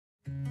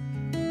Hey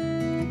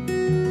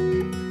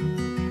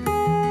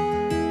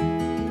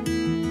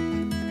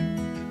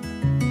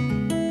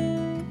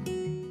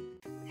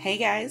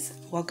guys,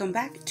 welcome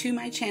back to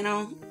my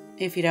channel.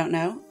 If you don't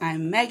know,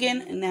 I'm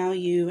Megan. Now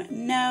you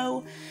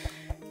know.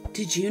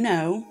 Did you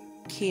know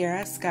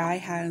Kiara Sky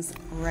has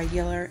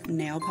regular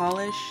nail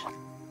polish?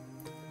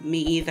 Me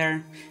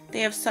either.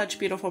 They have such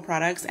beautiful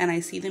products and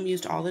I see them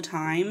used all the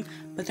time,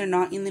 but they're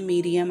not in the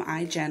medium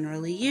I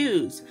generally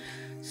use.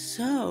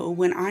 So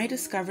when I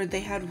discovered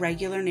they had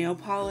regular nail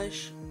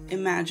polish,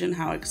 imagine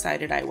how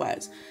excited I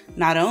was.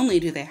 Not only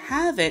do they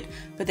have it,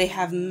 but they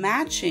have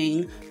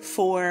matching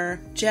for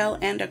gel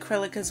and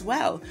acrylic as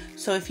well.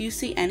 So if you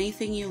see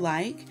anything you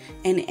like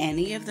in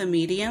any of the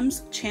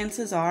mediums,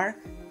 chances are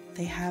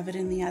they have it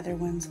in the other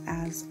ones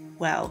as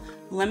well.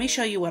 Let me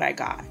show you what I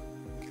got.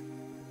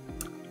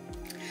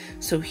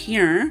 So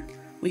here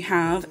we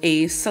have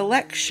a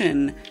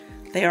selection.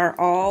 They are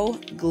all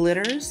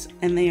glitters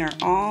and they are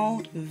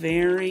all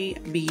very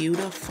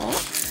beautiful.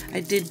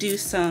 I did do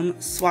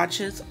some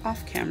swatches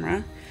off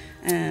camera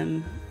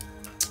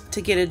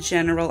to get a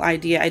general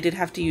idea. I did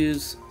have to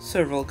use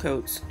several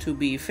coats to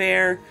be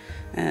fair,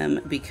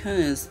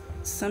 because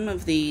some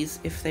of these,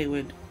 if they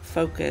would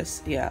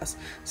focus, yes,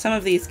 some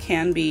of these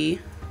can be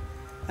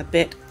a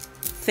bit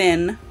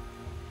thin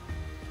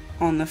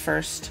on the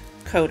first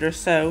coat or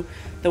so.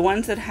 The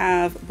ones that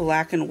have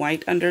black and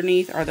white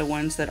underneath are the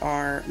ones that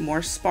are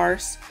more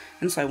sparse,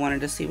 and so I wanted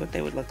to see what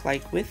they would look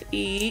like with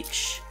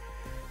each.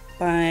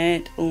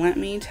 But let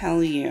me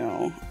tell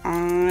you,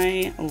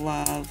 I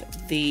love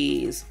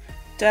these.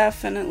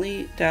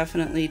 Definitely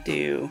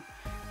do.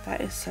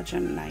 That is such a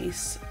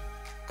nice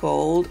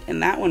gold,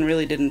 and that one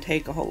really didn't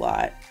take a whole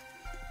lot.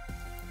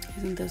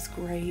 Isn't this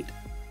great?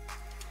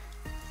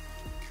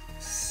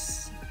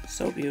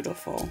 So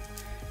beautiful.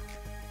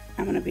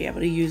 I'm going to be able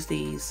to use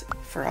these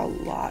for a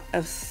lot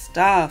of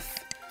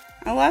stuff.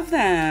 I love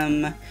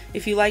them.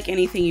 If you like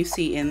anything you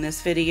see in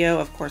this video,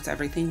 of course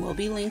everything will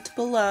be linked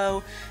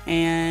below,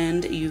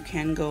 and you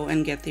can go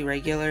and get the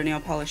regular nail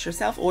polish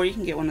yourself, or you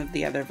can get one of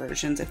the other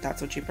versions if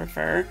that's what you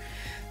prefer.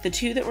 The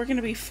two that we're going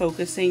to be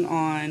focusing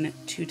on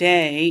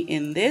today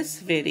in this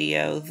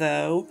video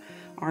though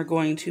are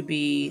going to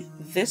be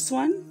this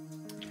one,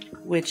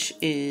 which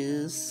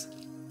is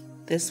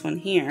this one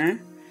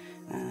here.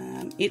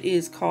 It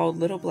is called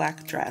Little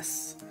Black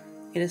Dress.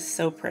 It is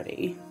so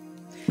pretty.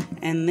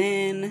 And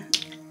then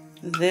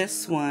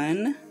this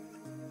one,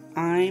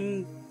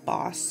 I'm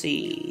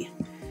Bossy.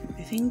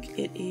 I think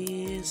it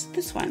is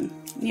this one.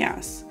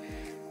 Yes.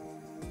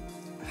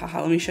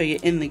 Haha, let me show you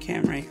in the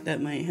camera.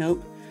 That might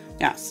help.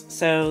 Yes.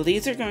 So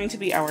these are going to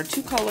be our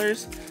two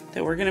colors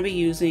that we're going to be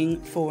using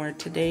for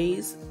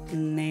today's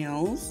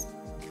nails.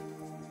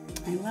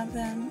 I love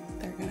them.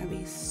 They're going to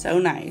be so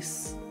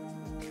nice.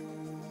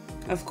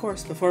 Of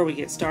course, before we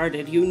get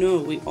started, you know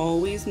we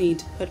always need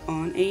to put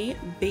on a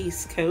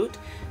base coat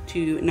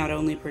to not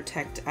only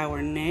protect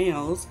our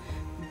nails,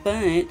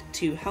 but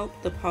to help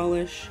the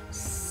polish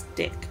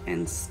stick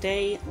and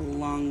stay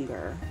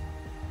longer.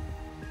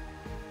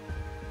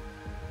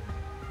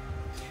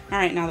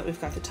 Alright, now that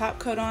we've got the top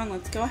coat on,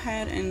 let's go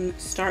ahead and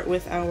start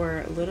with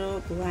our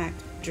Little Black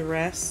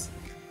Dress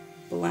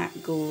Black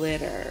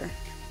Glitter.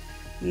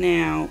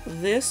 Now,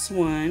 this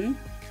one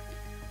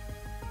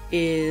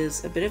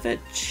is a bit of a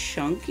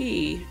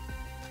chunky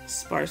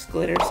sparse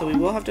glitter, so we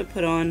will have to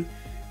put on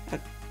a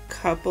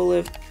couple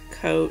of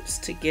coats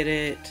to get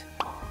it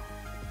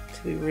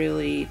to be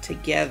really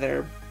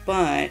together,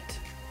 but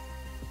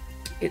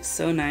it's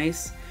so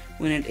nice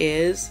when it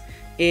is.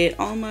 It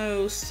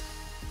almost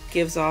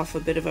gives off a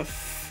bit of a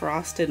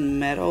frosted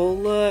metal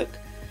look,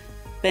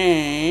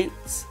 but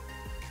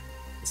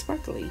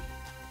sparkly,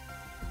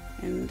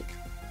 and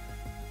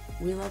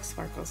we love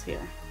sparkles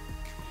here.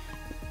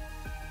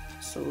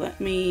 So let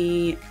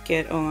me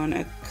get on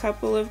a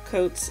couple of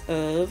coats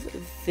of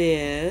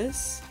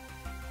this,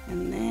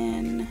 and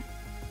then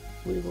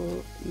we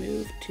will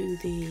move to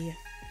the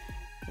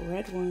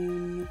red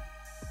one.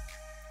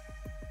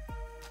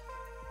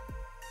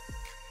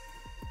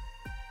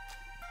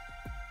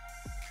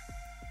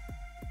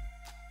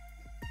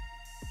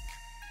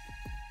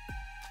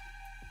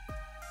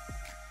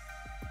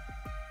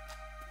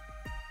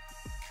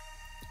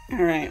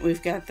 Alright,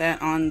 we've got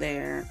that on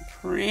there.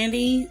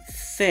 Pretty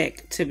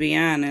thick, to be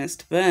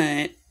honest,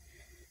 but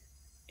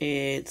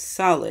it's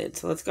solid.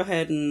 So let's go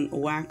ahead and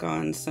whack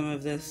on some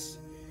of this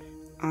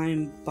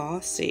I'm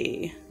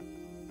Bossy.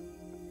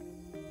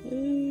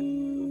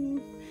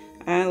 Ooh,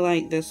 I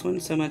like this one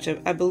so much.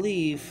 I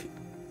believe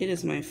it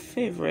is my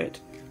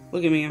favorite.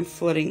 Look at me, I'm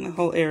flooding the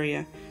whole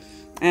area.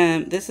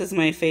 This is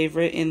my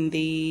favorite in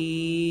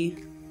the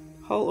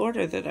whole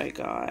order that I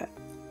got,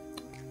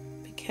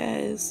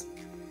 because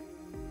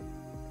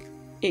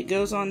it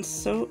goes on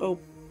so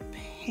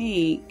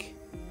opaque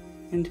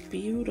and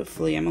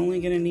beautifully. I'm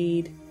only gonna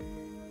need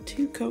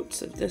 2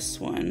 coats of this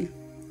one.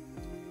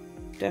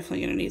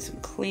 Definitely gonna need some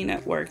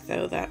cleanup work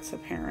though, that's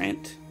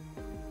apparent.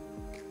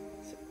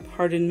 So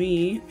pardon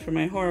me for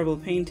my horrible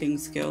painting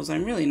skills.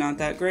 I'm really not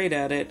that great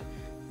at it.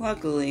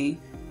 Luckily,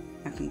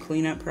 I can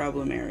clean up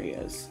problem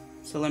areas.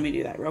 So let me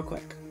do that real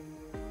quick.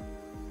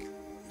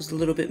 It was a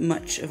little bit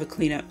much of a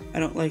cleanup. I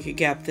don't like a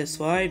gap this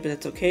wide, but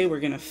that's okay. We're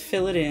gonna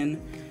fill it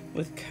in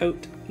with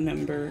coat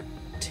number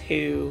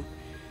 2.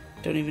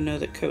 Don't even know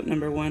that coat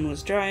number 1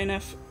 was dry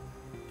enough,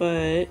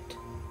 but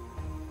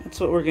that's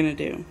what we're gonna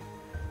do.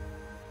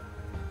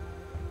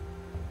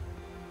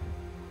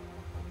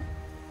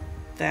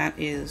 That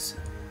is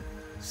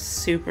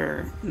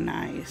super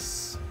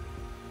nice.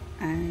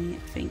 I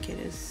think it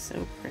is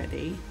so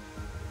pretty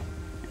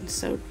and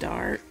so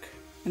dark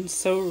and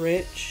so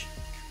rich.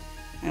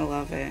 I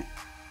love it.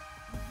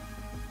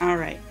 All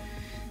right.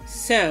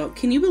 So,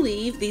 can you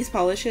believe these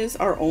polishes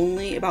are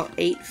only about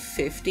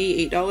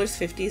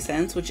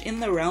 $8.50, which in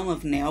the realm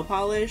of nail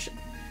polish,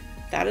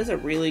 that is a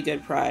really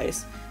good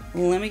price.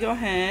 Let me go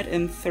ahead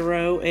and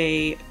throw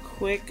a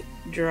quick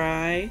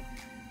dry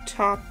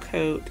top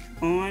coat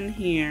on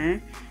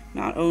here,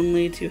 not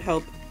only to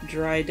help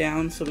dry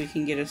down so we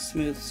can get a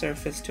smooth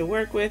surface to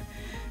work with,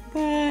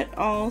 but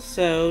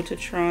also to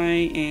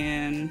try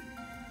and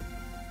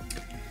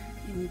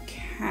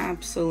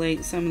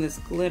encapsulate some of this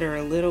glitter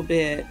a little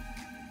bit.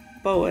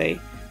 Boy,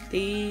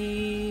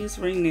 these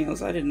ring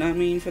nails, I did not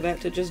mean for that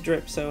to just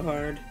drip so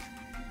hard.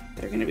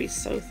 They're gonna be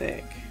so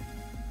thick.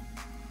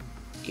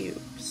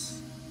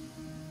 Oops.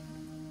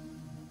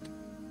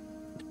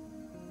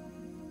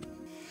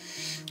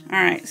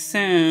 Alright,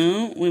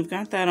 so we've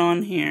got that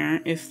on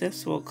here. If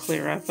this will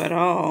clear up at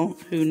all,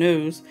 who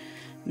knows.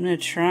 I'm going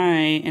to try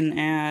and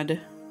add,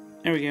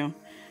 there we go,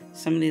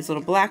 some of these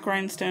little black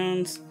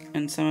rhinestones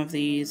and some of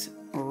these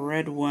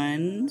red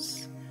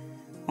ones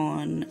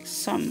on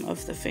some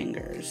of the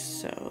fingers.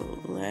 So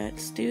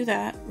let's do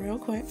that real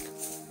quick.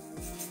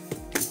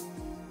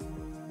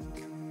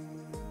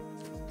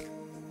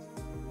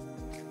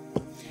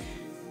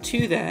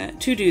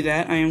 To do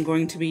that, I am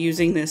going to be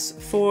using this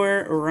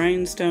 4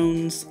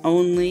 rhinestones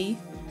only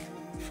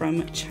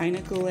from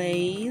Chine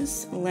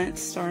Glaze.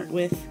 Let's start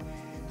with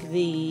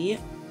the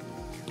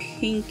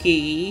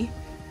pinky,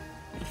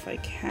 if I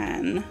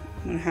can.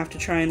 I'm gonna have to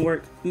try and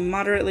work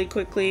moderately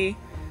quickly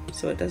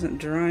so it doesn't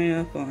dry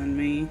up on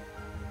me.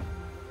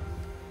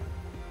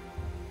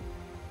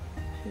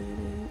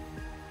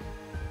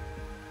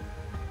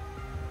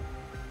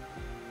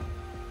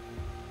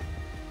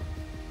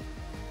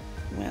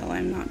 Well,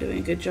 I'm not doing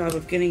a good job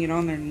of getting it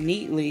on there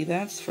neatly,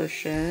 that's for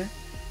sure.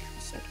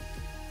 So.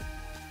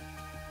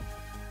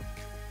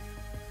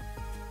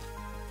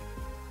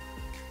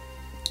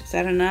 Is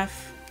that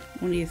enough?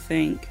 What do you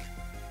think?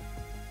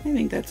 I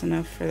think that's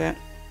enough for that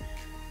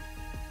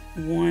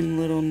one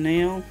little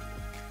nail.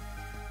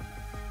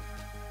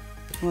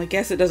 Well, I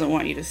guess it doesn't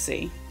want you to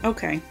see.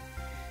 Okay.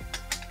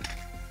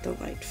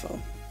 Delightful.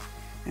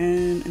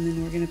 And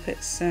then we're going to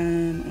put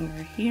some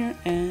over here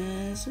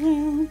as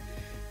well,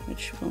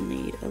 which will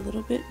need a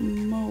little bit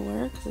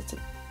more because it's a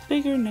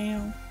bigger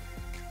nail.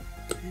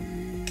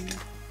 And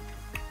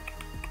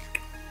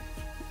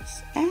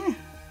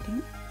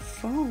don't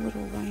fall,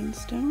 little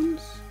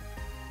rhinestones.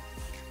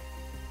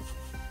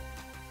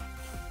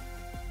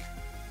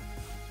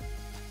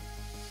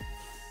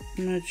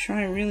 I'm going to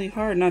try really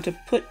hard not to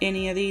put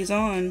any of these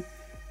on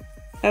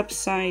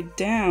upside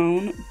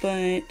down,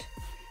 but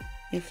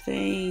if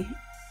they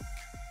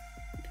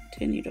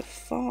continue to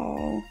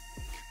fall,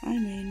 I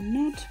may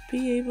not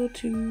be able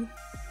to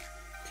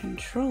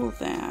control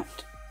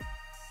that.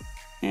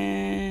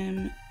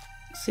 And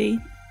see,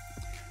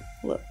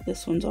 look,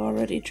 this one's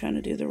already trying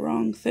to do the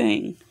wrong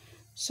thing.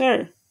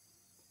 Sir,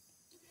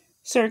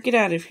 get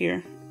out of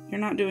here. You're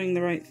not doing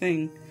the right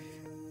thing.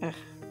 Ugh.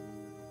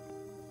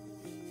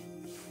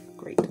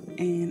 Great,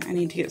 and I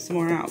need to get some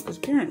more out because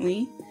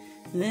apparently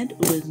that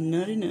was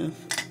not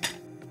enough.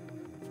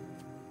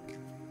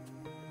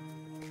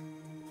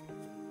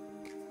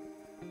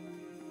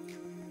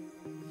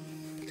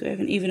 Do I have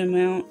an even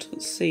amount?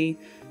 Let's see.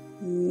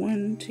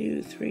 1,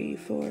 2, 3,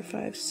 4,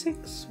 5,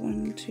 6.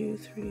 1, 2,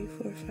 3,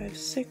 4, 5,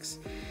 6.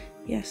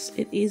 Yes,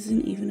 it is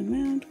an even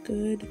amount.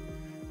 Good.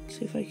 Let's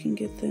see if I can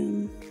get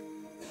them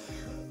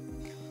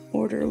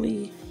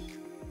orderly-ish.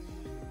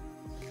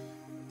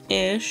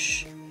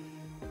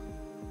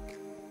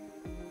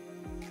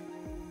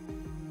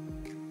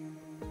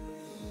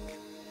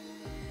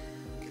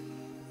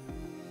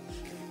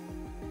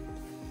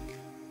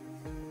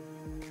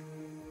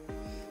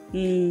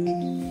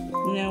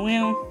 No,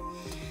 well,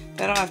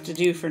 that'll have to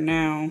do for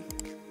now.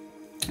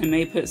 I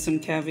may put some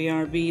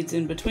caviar beads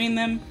in between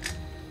them.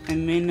 I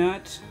may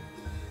not.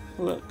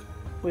 Look,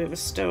 we have a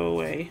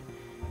stowaway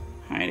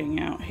hiding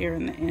out here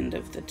in the end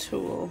of the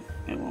tool.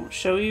 I won't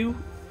show you.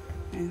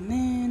 And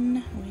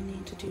then we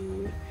need to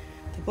do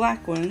the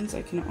black ones.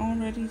 I can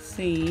already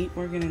see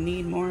we're going to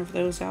need more of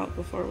those out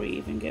before we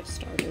even get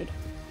started.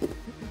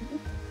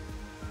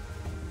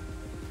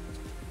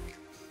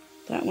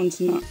 That one's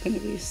not going to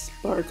be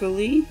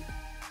sparkly.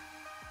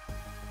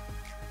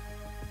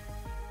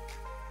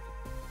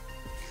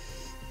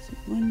 So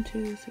 1,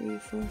 2, 3,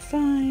 4,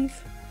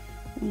 5.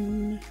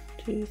 1,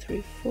 2,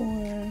 3,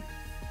 4,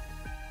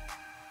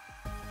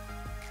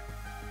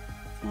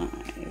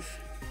 5.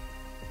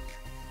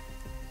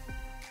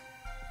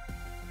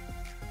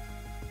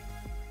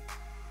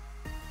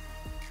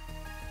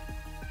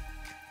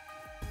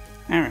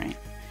 Alright.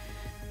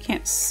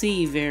 Can't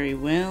see very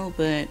well,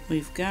 but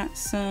we've got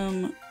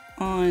some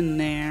on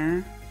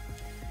there.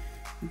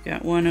 We've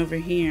got one over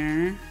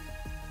here.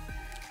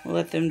 We'll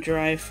let them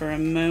dry for a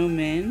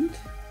moment.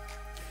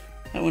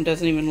 That one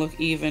doesn't even look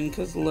even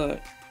because look,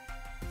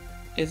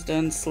 it's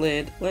done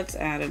slid. Let's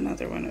add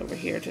another one over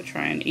here to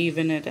try and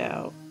even it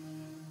out.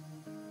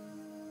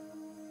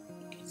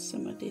 Get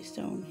some of this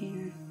on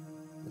here.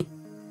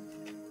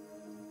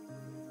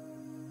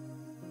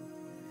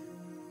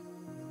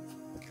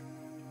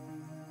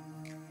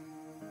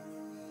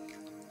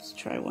 Let's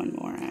try one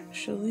more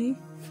actually.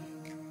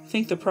 I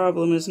think the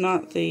problem is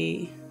not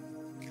the...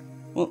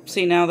 Well,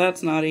 see, now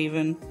that's not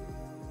even.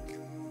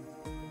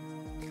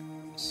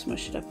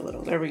 Smush it up a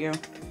little. There we go.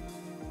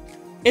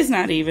 It's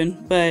not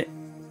even, but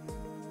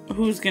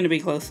who's going to be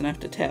close enough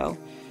to tell?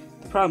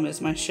 The problem is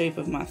my shape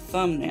of my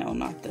thumbnail,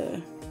 not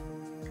the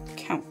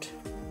count.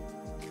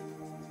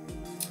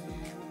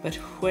 But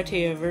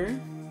whatever.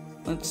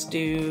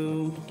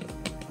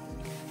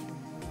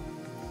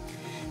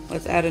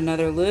 Let's add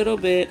another little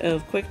bit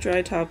of quick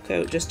dry top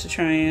coat just to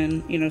try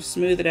and, you know,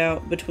 smooth it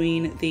out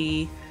between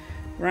the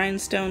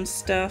rhinestone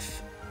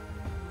stuff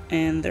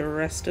and the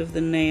rest of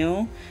the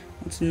nail.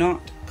 Let's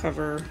not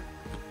cover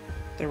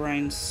the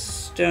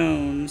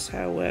rhinestones,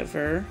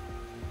 however.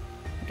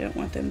 I don't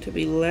want them to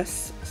be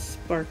less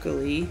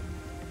sparkly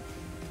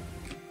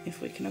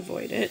if we can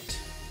avoid it.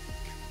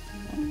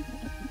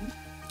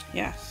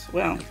 Yes,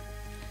 well,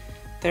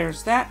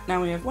 there's that.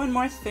 Now we have one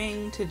more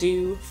thing to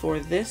do for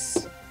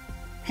this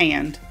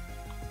hand,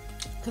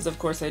 because of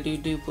course I do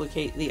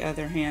duplicate the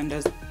other hand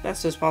as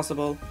best as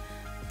possible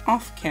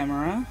off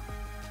camera,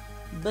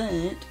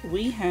 but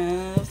we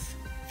have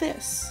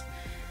this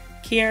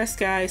Kiara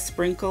Sky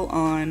Sprinkle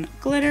On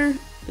Glitter.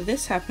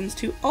 This happens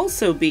to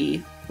also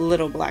be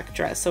Little Black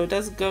Dress, so it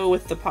does go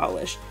with the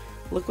polish.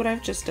 Look what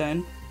I've just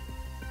done.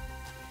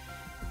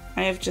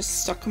 I have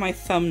just stuck my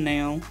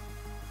thumbnail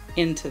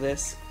into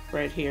this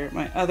right here,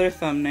 my other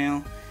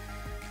thumbnail.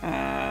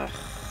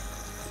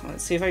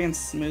 Let's see if I can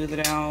smooth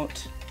it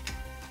out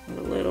with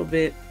a little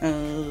bit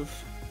of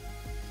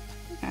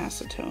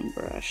acetone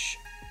brush.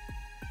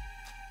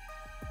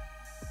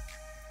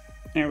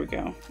 There we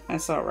go.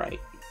 That's alright.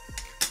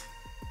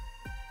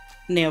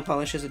 Nail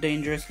polish is a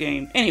dangerous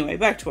game. Anyway,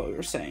 back to what we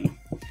were saying.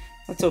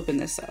 Let's open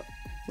this up.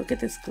 Look at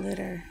this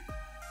glitter.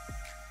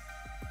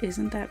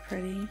 Isn't that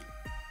pretty?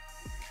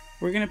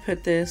 We're gonna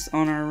put this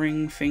on our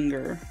ring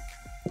finger.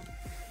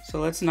 So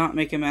let's not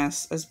make a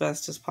mess as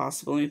best as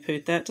possible. Let me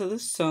put that to the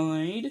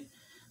side.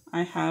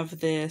 I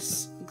have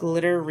this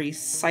glitter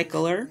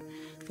recycler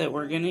that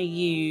we're gonna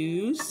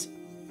use.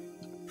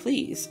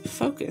 Please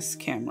focus,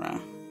 camera,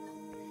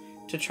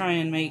 to try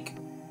and make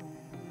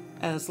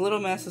as little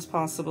mess as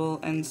possible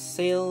and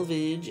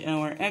salvage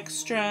our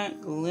extra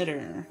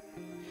glitter.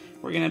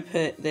 We're gonna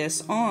put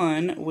this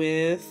on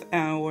with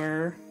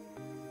our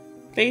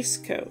base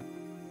coat.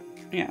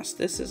 Yes,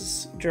 this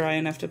is dry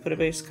enough to put a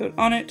base coat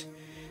on it,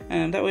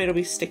 and that way it'll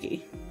be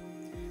sticky.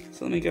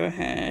 So let me go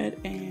ahead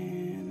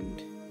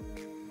and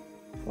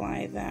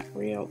apply that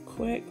real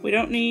quick. We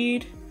don't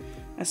need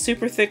a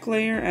super thick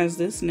layer as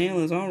this nail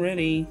is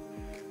already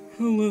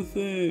hella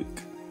thick,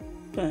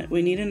 but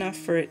we need enough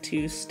for it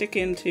to stick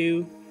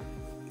into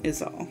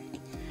is all.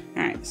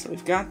 Alright, so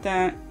we've got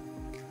that.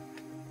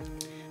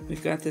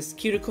 We've got this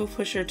cuticle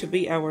pusher to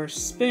be our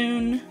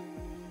spoon.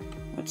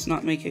 Let's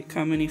not make it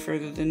come any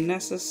further than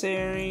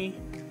necessary.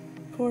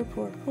 Pour,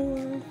 pour,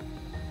 pour.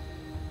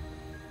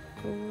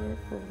 Pour,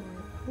 pour,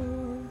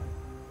 pour.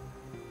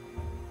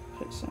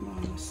 Put some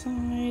on the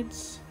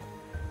sides.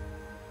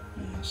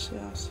 Yes,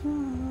 yes,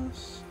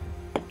 yes.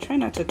 Try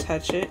not to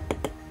touch it.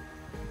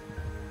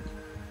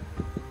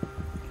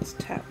 Let's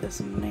tap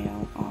this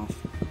nail off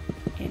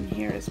in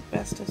here as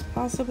best as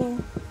possible.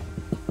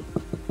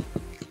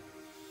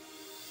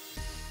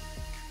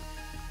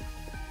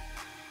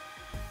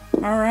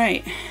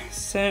 Alright,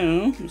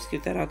 so let's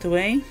get that out the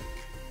way.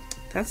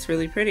 That's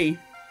really pretty.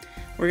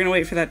 We're gonna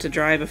wait for that to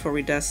dry before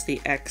we dust the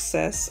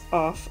excess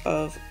off,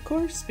 of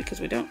course,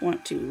 because we don't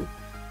want to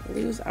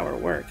lose our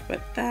work,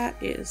 but that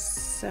is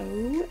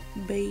so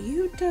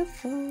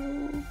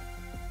beautiful.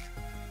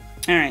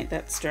 Alright,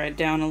 that's dried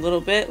down a little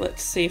bit.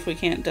 Let's see if we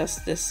can't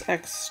dust this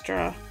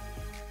extra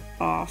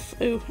off.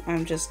 Ooh,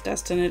 I'm just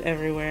dusting it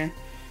everywhere.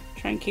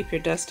 Try and keep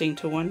your dusting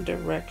to one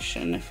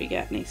direction if you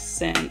got any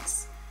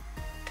sense.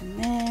 And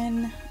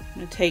then I'm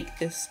going to take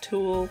this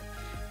tool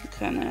and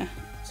kind of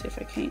see if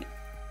I can't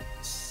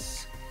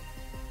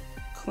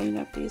clean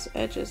up these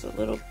edges a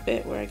little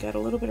bit where I got a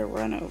little bit of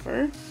run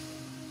over.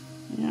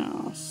 Yeah,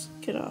 let's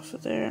get off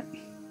of there.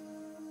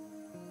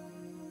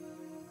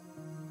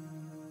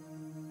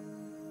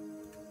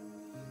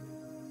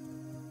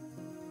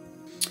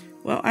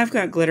 Well, I've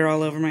got glitter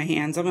all over my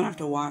hands. I'm going to have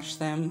to wash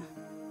them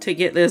to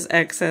get this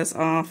excess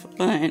off,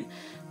 but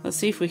let's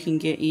see if we can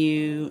get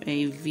you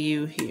a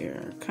view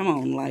here. Come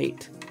on,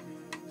 light.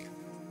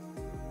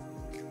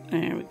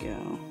 There we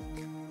go.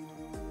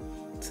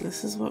 So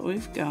this is what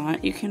we've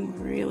got. You can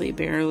really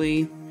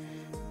barely,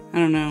 I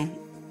don't know,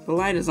 The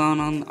light is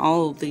on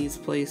all of these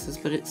places,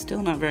 but it's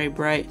still not very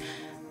bright.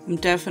 I'm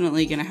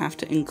definitely gonna have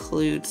to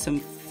include some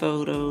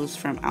photos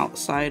from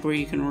outside where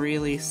you can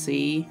really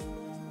see.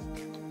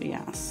 But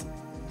yes.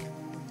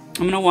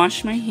 I'm gonna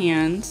wash my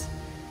hands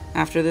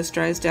after this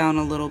dries down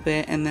a little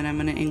bit, and then I'm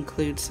gonna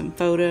include some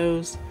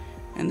photos,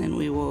 and then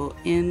we will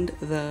end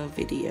the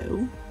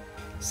video.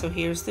 So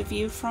here's the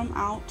view from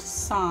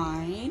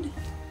outside.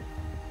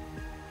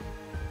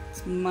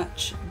 It's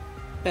much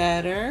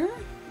better.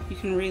 You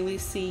can really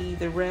see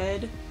the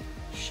red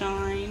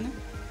shine.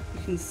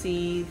 You can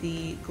see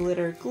the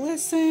glitter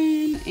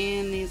glisten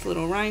and these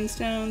little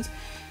rhinestones.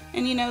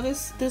 And you know,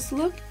 this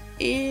look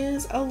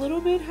is a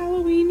little bit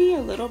Halloween-y,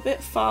 a little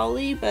bit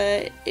fall-y,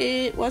 but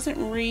it wasn't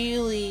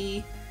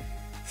really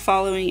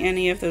following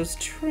any of those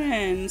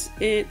trends.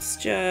 It's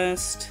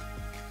just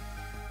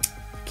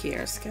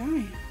Kiara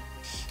Sky.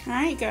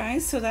 Alright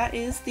guys, so that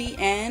is the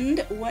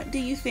end. What do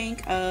you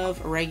think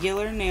of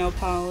regular nail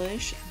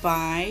polish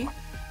by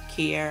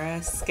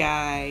Kiara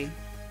Sky?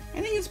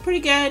 I think it's pretty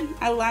good.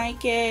 I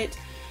like it.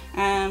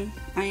 I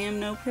am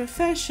no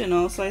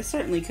professional, so I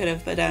certainly could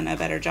have done a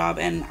better job,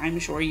 and I'm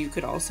sure you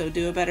could also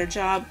do a better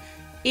job.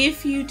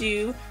 If you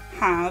do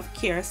have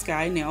Kiara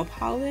Sky nail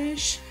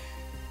polish,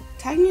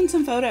 tag me in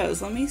some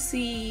photos. Let me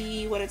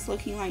see what it's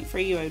looking like for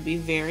you. I would be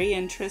very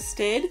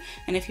interested.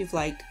 And if you've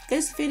liked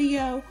this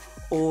video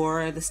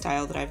or the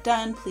style that I've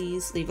done,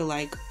 please leave a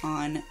like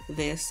on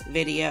this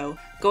video.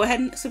 Go ahead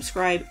and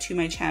subscribe to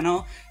my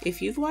channel.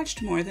 If you've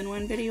watched more than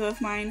one video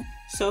of mine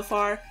so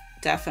far,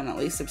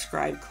 definitely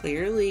subscribe.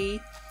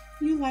 Clearly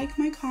you like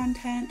my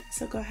content,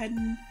 so go ahead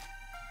and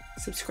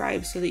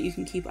subscribe so that you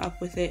can keep up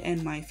with it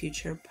and my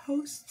future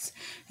posts.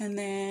 And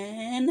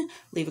then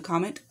leave a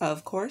comment,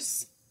 of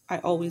course. I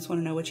always want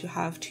to know what you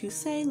have to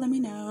say. Let me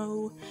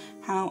know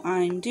how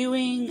I'm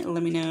doing.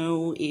 Let me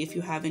know if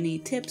you have any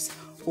tips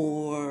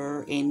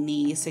or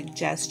any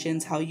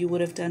suggestions how you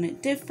would have done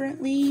it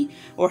differently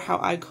or how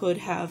I could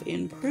have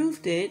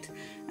improved it.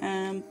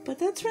 But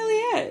that's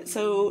really it.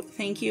 So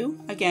thank you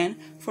again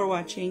for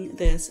watching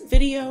this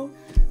video.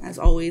 As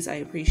always, I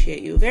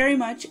appreciate you very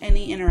much.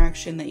 Any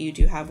interaction that you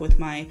do have with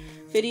my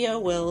video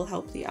will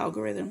help the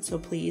algorithm, so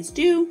please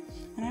do.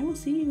 And I will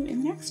see you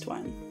in the next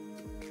one.